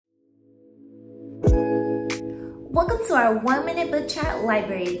Welcome to our 1-minute book chat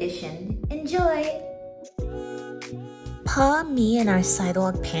library edition. Enjoy! Pa, me, and our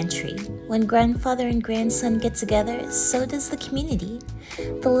Sidewalk pantry. When grandfather and grandson get together, so does the community.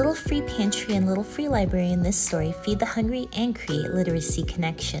 The little free pantry and little free library in this story feed the hungry and create literacy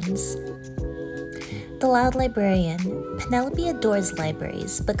connections. The loud librarian. Penelope adores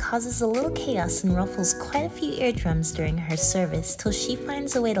libraries, but causes a little chaos and ruffles quite a few eardrums during her service till she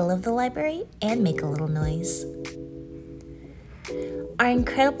finds a way to love the library and make a little noise. Our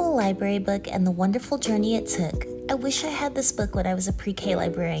incredible library book and the wonderful journey it took. I wish I had this book when I was a pre-K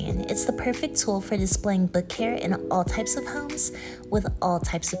librarian. It's the perfect tool for displaying book care in all types of homes with all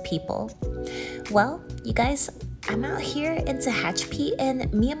types of people. Well, you guys, I'm out here in Tehachapi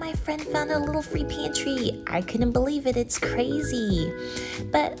and me and my friend found a little free pantry. I couldn't believe it, it's crazy.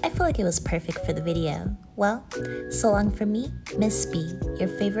 But I feel like it was perfect for the video. Well, so long from me, Miss B, your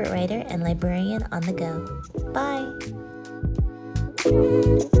favorite writer and librarian on the go. Bye!